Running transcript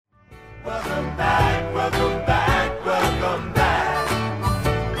Welcome back, welcome back, welcome back.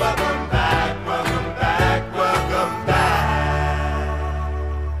 Welcome back, welcome back, welcome back.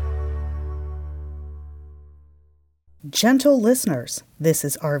 Gentle listeners, this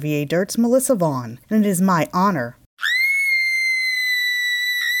is RVA Dirt's Melissa Vaughn, and it is my honor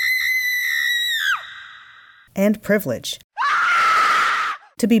and privilege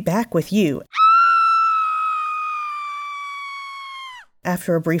to be back with you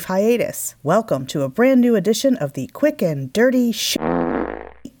after a brief hiatus. Welcome to a brand new edition of the quick and dirty City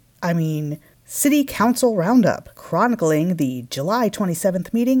Council Roundup, chronicling the July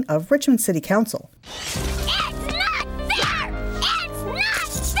 27th meeting of Richmond City Council.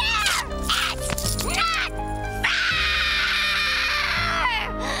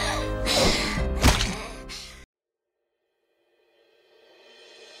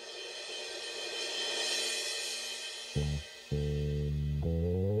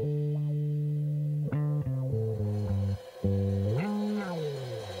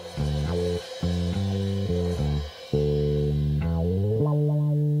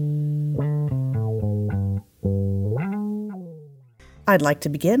 I'd like to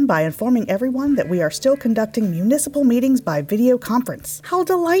begin by informing everyone that we are still conducting municipal meetings by video conference. How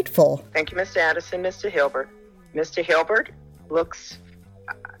delightful! Thank you, Mr. Addison. Mr. Hilbert. Mr. Hilbert looks,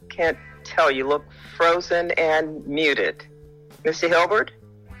 I can't tell, you look frozen and muted. Mr. Hilbert,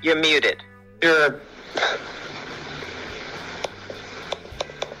 you're muted.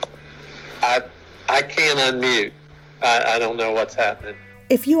 I can't unmute. I don't know what's happening.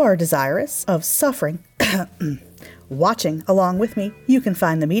 If you are desirous of suffering watching along with me, you can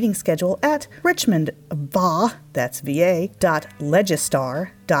find the meeting schedule at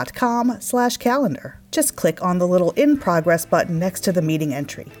richmondva.legistar.com/calendar. Just click on the little In Progress button next to the meeting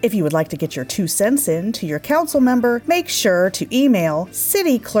entry. If you would like to get your 2 cents in to your council member, make sure to email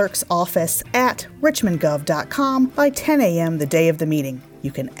cityclerksoffice@richmondgov.com by 10 a.m. the day of the meeting. You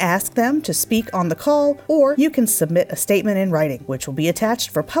can ask them to speak on the call, or you can submit a statement in writing, which will be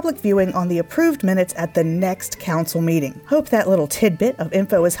attached for public viewing on the approved minutes at the next council meeting. Hope that little tidbit of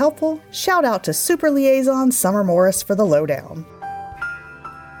info is helpful. Shout out to Super Liaison Summer Morris for the lowdown.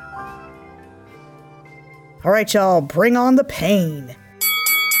 All right, y'all, bring on the pain.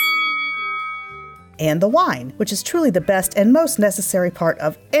 And the wine, which is truly the best and most necessary part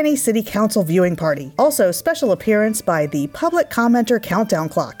of any city council viewing party. Also, special appearance by the public commenter countdown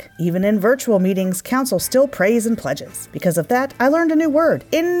clock. Even in virtual meetings, council still prays and pledges. Because of that, I learned a new word,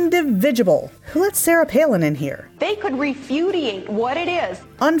 individual. Who let Sarah Palin in here? They could repudiate what it is.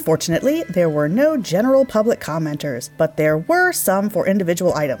 Unfortunately, there were no general public commenters, but there were some for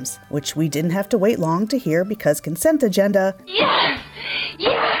individual items, which we didn't have to wait long to hear because consent agenda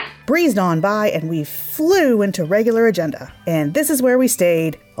breezed on by and we flew into regular agenda. And this is where we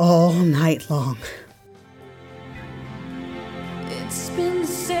stayed all night long. It's been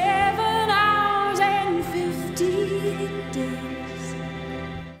 7 hours and 50 days.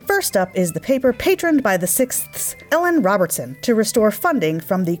 First up is the paper patroned by the Sixth's Ellen Robertson to restore funding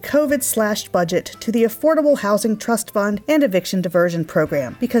from the COVID-slashed budget to the Affordable Housing Trust Fund and Eviction Diversion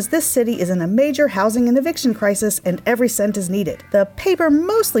Program, because this city is in a major housing and eviction crisis and every cent is needed. The paper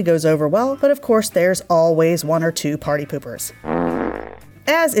mostly goes over well, but of course there's always 1 or 2 party poopers.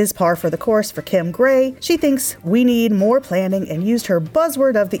 As is par for the course for Kim Gray, she thinks we need more planning and used her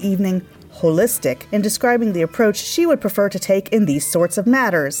buzzword of the evening, holistic, in describing the approach she would prefer to take in these sorts of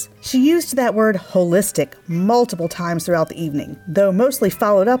matters. She used that word holistic multiple times throughout the evening, though mostly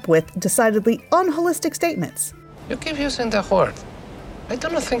followed up with decidedly unholistic statements. You keep using the word. I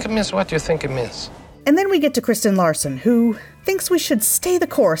don't think it means what you think it means. And then we get to Kristen Larson, who thinks we should stay the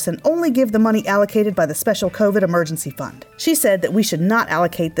course and only give the money allocated by the Special COVID Emergency Fund. She said that we should not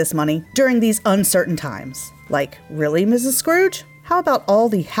allocate this money during these uncertain times. Like, really, Mrs. Scrooge? How about all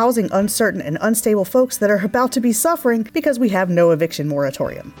the housing uncertain and unstable folks that are about to be suffering because we have no eviction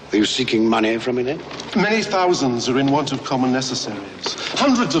moratorium? Are you seeking money from me then? Many thousands are in want of common necessaries.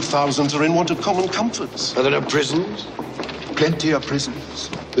 Hundreds of thousands are in want of common comforts. Are there no prisons? Plenty of prisons.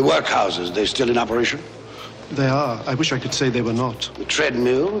 The workhouses, they're still in operation? They are. I wish I could say they were not. The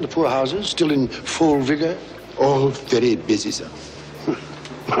treadmill, the poorhouses, still in full vigor? All very busy, sir.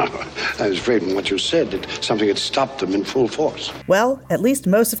 I was afraid from what you said that something had stopped them in full force. Well, at least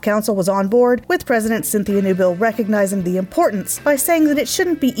most of council was on board, with President Cynthia Newbill recognizing the importance by saying that it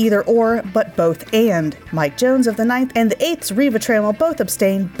shouldn't be either or, but both and. Mike Jones of the 9th and the 8th's Reva Trammell both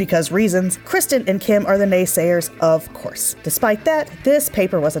abstained because reasons. Kristen and Kim are the naysayers, of course. Despite that, this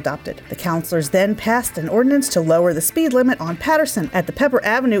paper was adopted. The councilors then passed an ordinance to lower the speed limit on Patterson at the Pepper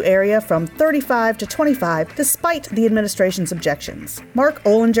Avenue area from 35 to 25, despite the administration's objections. Mark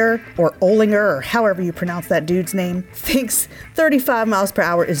Olinger, or or Olinger, or however you pronounce that dude's name, thinks 35 miles per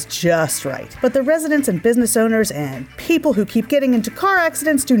hour is just right. But the residents and business owners and people who keep getting into car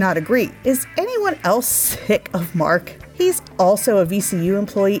accidents do not agree. Is anyone else sick of Mark? He's also a VCU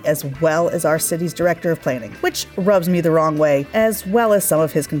employee as well as our city's director of planning, which rubs me the wrong way, as well as some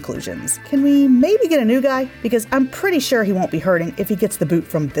of his conclusions. Can we maybe get a new guy? Because I'm pretty sure he won't be hurting if he gets the boot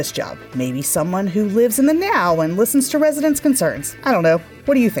from this job. Maybe someone who lives in the now and listens to residents' concerns. I don't know.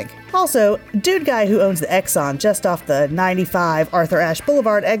 What do you think? Also, dude guy who owns the Exxon just off the 95 Arthur Ashe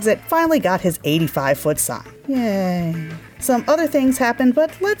Boulevard exit finally got his 85-foot sign. Yay. Some other things happened,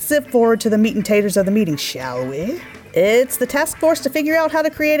 but let's zip forward to the meat and taters of the meeting, shall we? It's the task force to figure out how to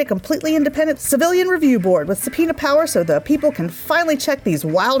create a completely independent civilian review board with subpoena power so the people can finally check these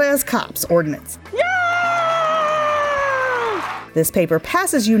wild-ass cops ordinance. This paper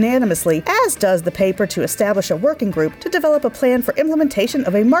passes unanimously, as does the paper to establish a working group to develop a plan for implementation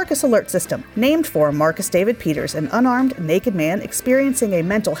of a Marcus alert system, named for Marcus David Peters, an unarmed, naked man experiencing a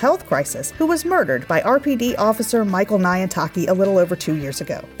mental health crisis who was murdered by RPD officer Michael Nyantaki a little over 2 years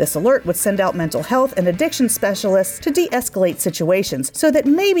ago. This alert would send out mental health and addiction specialists to de-escalate situations so that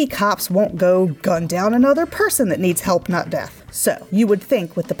maybe cops won't go gun down another person that needs help, not death. So, you would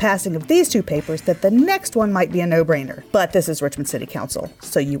think with the passing of these two papers that the next one might be a no-brainer. But this is Richmond City Council,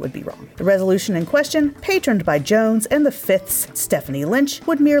 so you would be wrong. The resolution in question, patroned by Jones and the Fifth's Stephanie Lynch,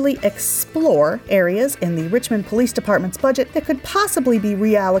 would merely explore areas in the Richmond Police Department's budget that could possibly be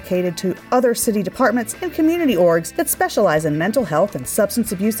reallocated to other city departments and community orgs that specialize in mental health and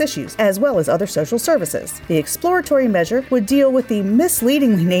substance abuse issues, as well as other social services. The exploratory measure would deal with the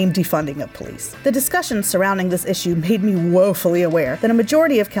misleadingly named defunding of police. The discussion surrounding this issue made me woefully aware that a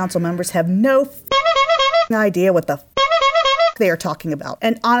majority of council members have no idea what the they are talking about.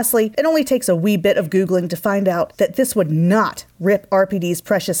 And honestly, it only takes a wee bit of Googling to find out that this would not rip RPD's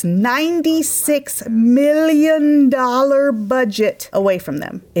precious $96 million budget away from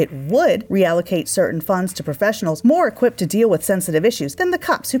them. It would reallocate certain funds to professionals more equipped to deal with sensitive issues than the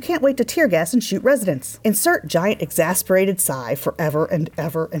cops who can't wait to tear gas and shoot residents. Insert giant exasperated sigh forever and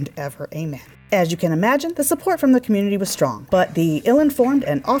ever and ever. Amen. As you can imagine, the support from the community was strong, but the ill-informed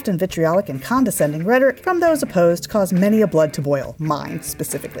and often vitriolic and condescending rhetoric from those opposed caused many a blood to boil, mine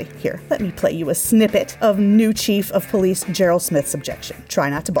specifically. Here, let me play you a snippet of new Chief of Police Gerald Smith's objection. Try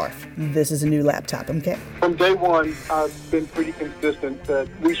not to barf. This is a new laptop, okay? From day one, I've been pretty consistent that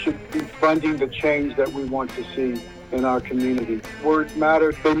we should be funding the change that we want to see in our community. Words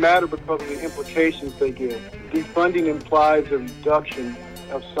matter. They matter because of the implications they give. Defunding implies a reduction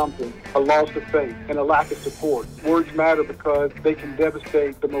of something, a loss of faith, and a lack of support. Words matter because they can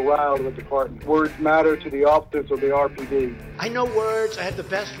devastate the morale of the department. Words matter to the officers of the RPD. I know words. I have the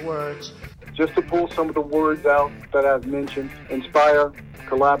best words. Just to pull some of the words out that I've mentioned: inspire,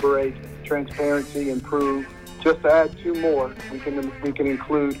 collaborate, transparency, improve. Just to add two more, we can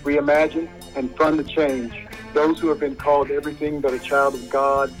include reimagine and fund the change. Those who have been called everything but a child of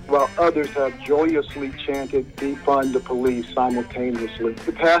God, while others have joyously chanted defund the police simultaneously.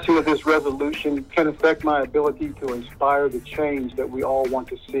 The passing of this resolution can affect my ability to inspire the change that we all want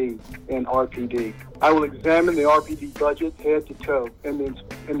to see in RPD. I will examine the RPD budget head to toe in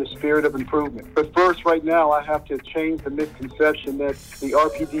the spirit of improvement. But first, right now, I have to change the misconception that the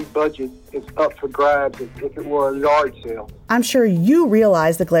RPD budget is up for grabs as if it were a yard sale. I'm sure you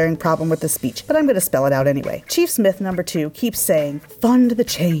realize the glaring problem with this speech, but I'm going to spell it out anyway. Chief Smith, number 2, keeps saying, fund the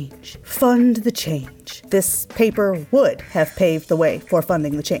change, fund the change. This paper would have paved the way for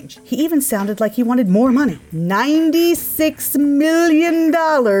funding the change. He even sounded like he wanted more money. $96 million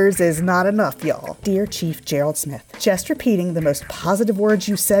is not enough, y'all. Dear Chief Gerald Smith, just repeating the most positive words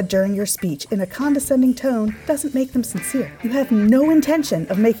you said during your speech in a condescending tone doesn't make them sincere. You have no intention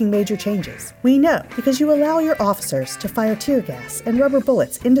of making major changes. We know because you allow your officers to fire tear gas and rubber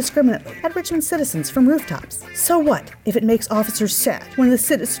bullets indiscriminately at Richmond citizens from rooftops. So what if it makes officers sad when the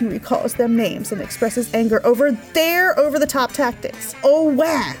citizenry calls them names and expresses anger over their over-the-top tactics? Oh,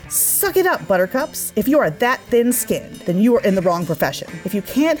 wow! Suck it up, buttercups. If you are that thin-skinned, then you are in the wrong profession. If you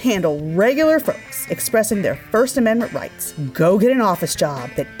can't handle regular folks expressing their First Amendment rights, go get an office job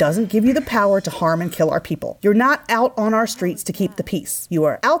that doesn't give you the power to harm and kill our people. You're not out on our streets to keep the peace. You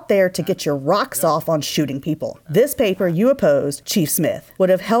are out there to get your rocks off on shooting people. This paper you opposed, Chief Smith, would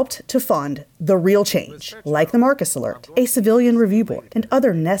have helped to fund the real change, like the Marcus Alert, a civilian review board, and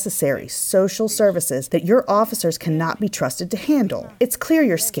other necessary social services that your officers cannot be trusted to handle. It's clear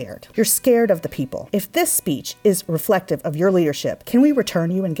you're scared. You're scared of the people. If this speech is reflective of your leadership, can we return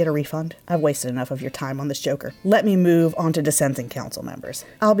you and get a refund? I've wasted enough enough of your time on this joker. Let me move on to dissenting council members.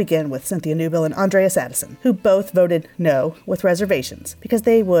 I'll begin with Cynthia Newbill and Andreas Addison, who both voted no with reservations, because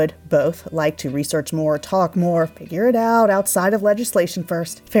they would both like to research more, talk more, figure it out outside of legislation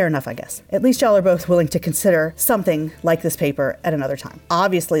first. Fair enough, I guess. At least y'all are both willing to consider something like this paper at another time.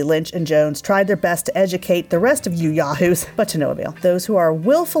 Obviously, Lynch and Jones tried their best to educate the rest of you yahoos, but to no avail. Those who are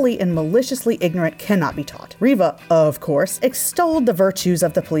willfully and maliciously ignorant cannot be taught. Riva, of course, extolled the virtues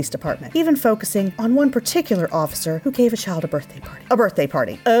of the police department, even focusing on one particular officer who gave a child a birthday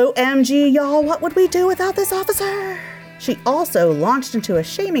party. OMG, y'all, what would we do without this officer? She also launched into a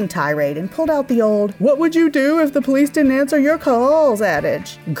shaming tirade and pulled out the old, "What would you do if the police didn't answer your calls?"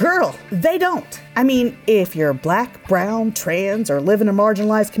 adage. Girl, they don't. I mean, if you're black, brown, trans, or live in a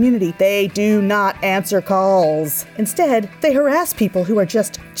marginalized community, they do not answer calls. Instead, they harass people who are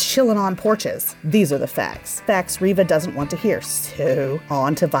just chilling on porches. These are the facts. Facts Riva doesn't want to hear. So,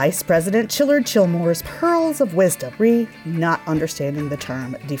 on to Vice President Chillard Chillmore's pearls of wisdom, not understanding the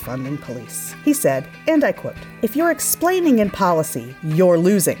term defunding police. He said, and I quote, "If you're explaining in policy, you're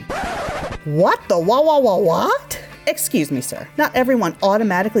losing." What the what? Excuse me, sir. Not everyone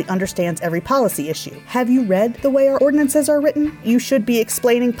automatically understands every policy issue. Have you read the way our ordinances are written? You should be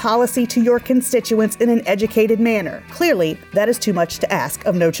explaining policy to your constituents in an educated manner. Clearly, that is too much to ask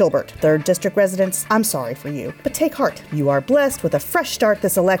of No Chilbert. 3rd District residents, I'm sorry for you, but take heart. You are blessed with a fresh start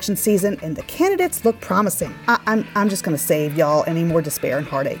this election season, and the candidates look promising. I'm just going to save y'all any more despair and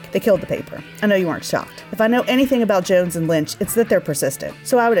heartache. They killed the paper. I know you aren't shocked. If I know anything about Jones and Lynch, it's that they're persistent.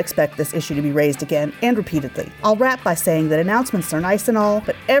 So I would expect this issue to be raised again and repeatedly. I'll wrap by saying that announcements are nice and all,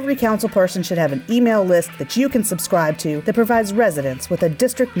 but every council person should have an email list that you can subscribe to that provides residents with a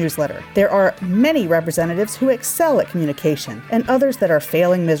district newsletter. There are many representatives who excel at communication and others that are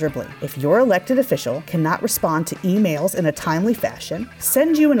failing miserably. If your elected official cannot respond to emails in a timely fashion,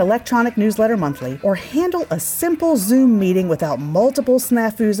 send you an electronic newsletter monthly, or handle a simple Zoom meeting without multiple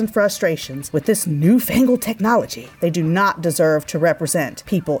snafus and frustrations with this newfangled technology, they do not deserve to represent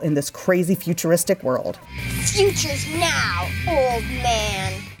people in this crazy futuristic world. Future's now, old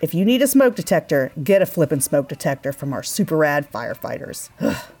man. If you need a smoke detector, get a flippin' smoke detector from our super rad firefighters.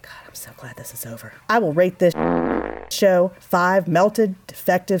 Ugh, God, I'm so glad this is over. I will rate this show 5 melted,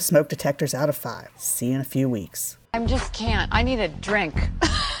 defective smoke detectors out of 5. See you in a few weeks. I just can't. I need a drink.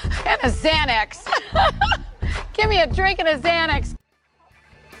 And a Xanax. Give me a drink and a Xanax.